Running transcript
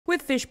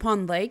With Fish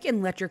Pond Lake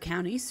in Letcher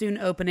County soon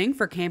opening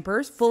for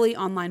campers, fully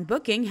online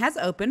booking has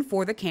opened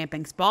for the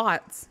camping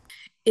spots.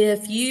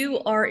 If you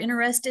are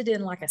interested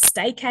in like a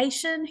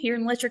staycation here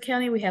in Letcher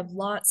County, we have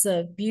lots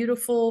of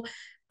beautiful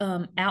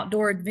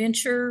outdoor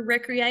adventure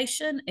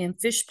recreation,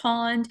 and Fish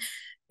Pond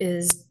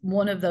is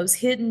one of those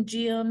hidden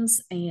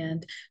gems.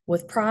 And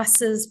with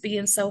prices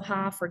being so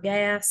high for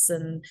gas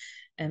and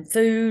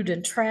food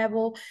and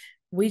travel,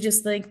 we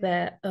just think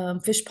that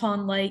Fish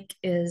Pond Lake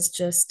is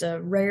just a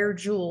rare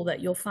jewel that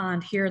you'll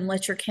find here in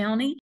Letcher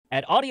County.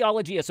 At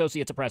Audiology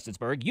Associates of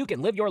Prestonsburg, you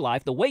can live your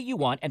life the way you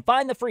want and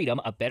find the freedom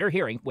of better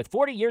hearing. With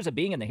 40 years of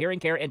being in the hearing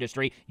care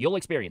industry, you'll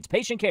experience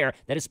patient care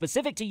that is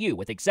specific to you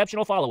with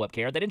exceptional follow-up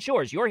care that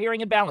ensures your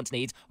hearing and balance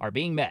needs are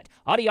being met.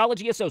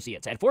 Audiology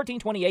Associates at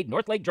 1428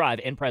 North Lake Drive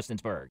in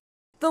Prestonsburg.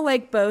 The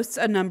lake boasts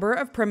a number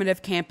of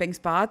primitive camping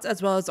spots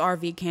as well as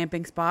RV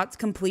camping spots,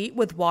 complete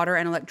with water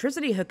and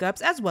electricity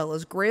hookups as well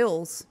as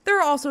grills. There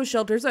are also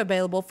shelters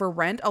available for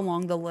rent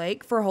along the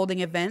lake for holding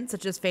events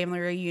such as family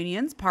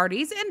reunions,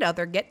 parties, and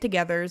other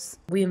get-togethers.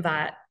 We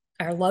invite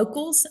our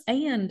locals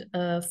and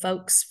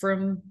folks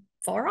from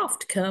far off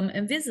to come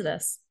and visit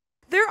us.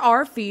 There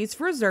are fees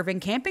for reserving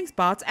camping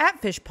spots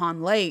at Fish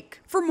Pond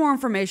Lake. For more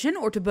information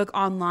or to book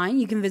online,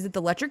 you can visit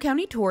the Letcher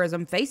County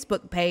Tourism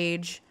Facebook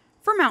page.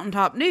 For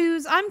Mountaintop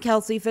News, I'm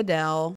Kelsey Fidel.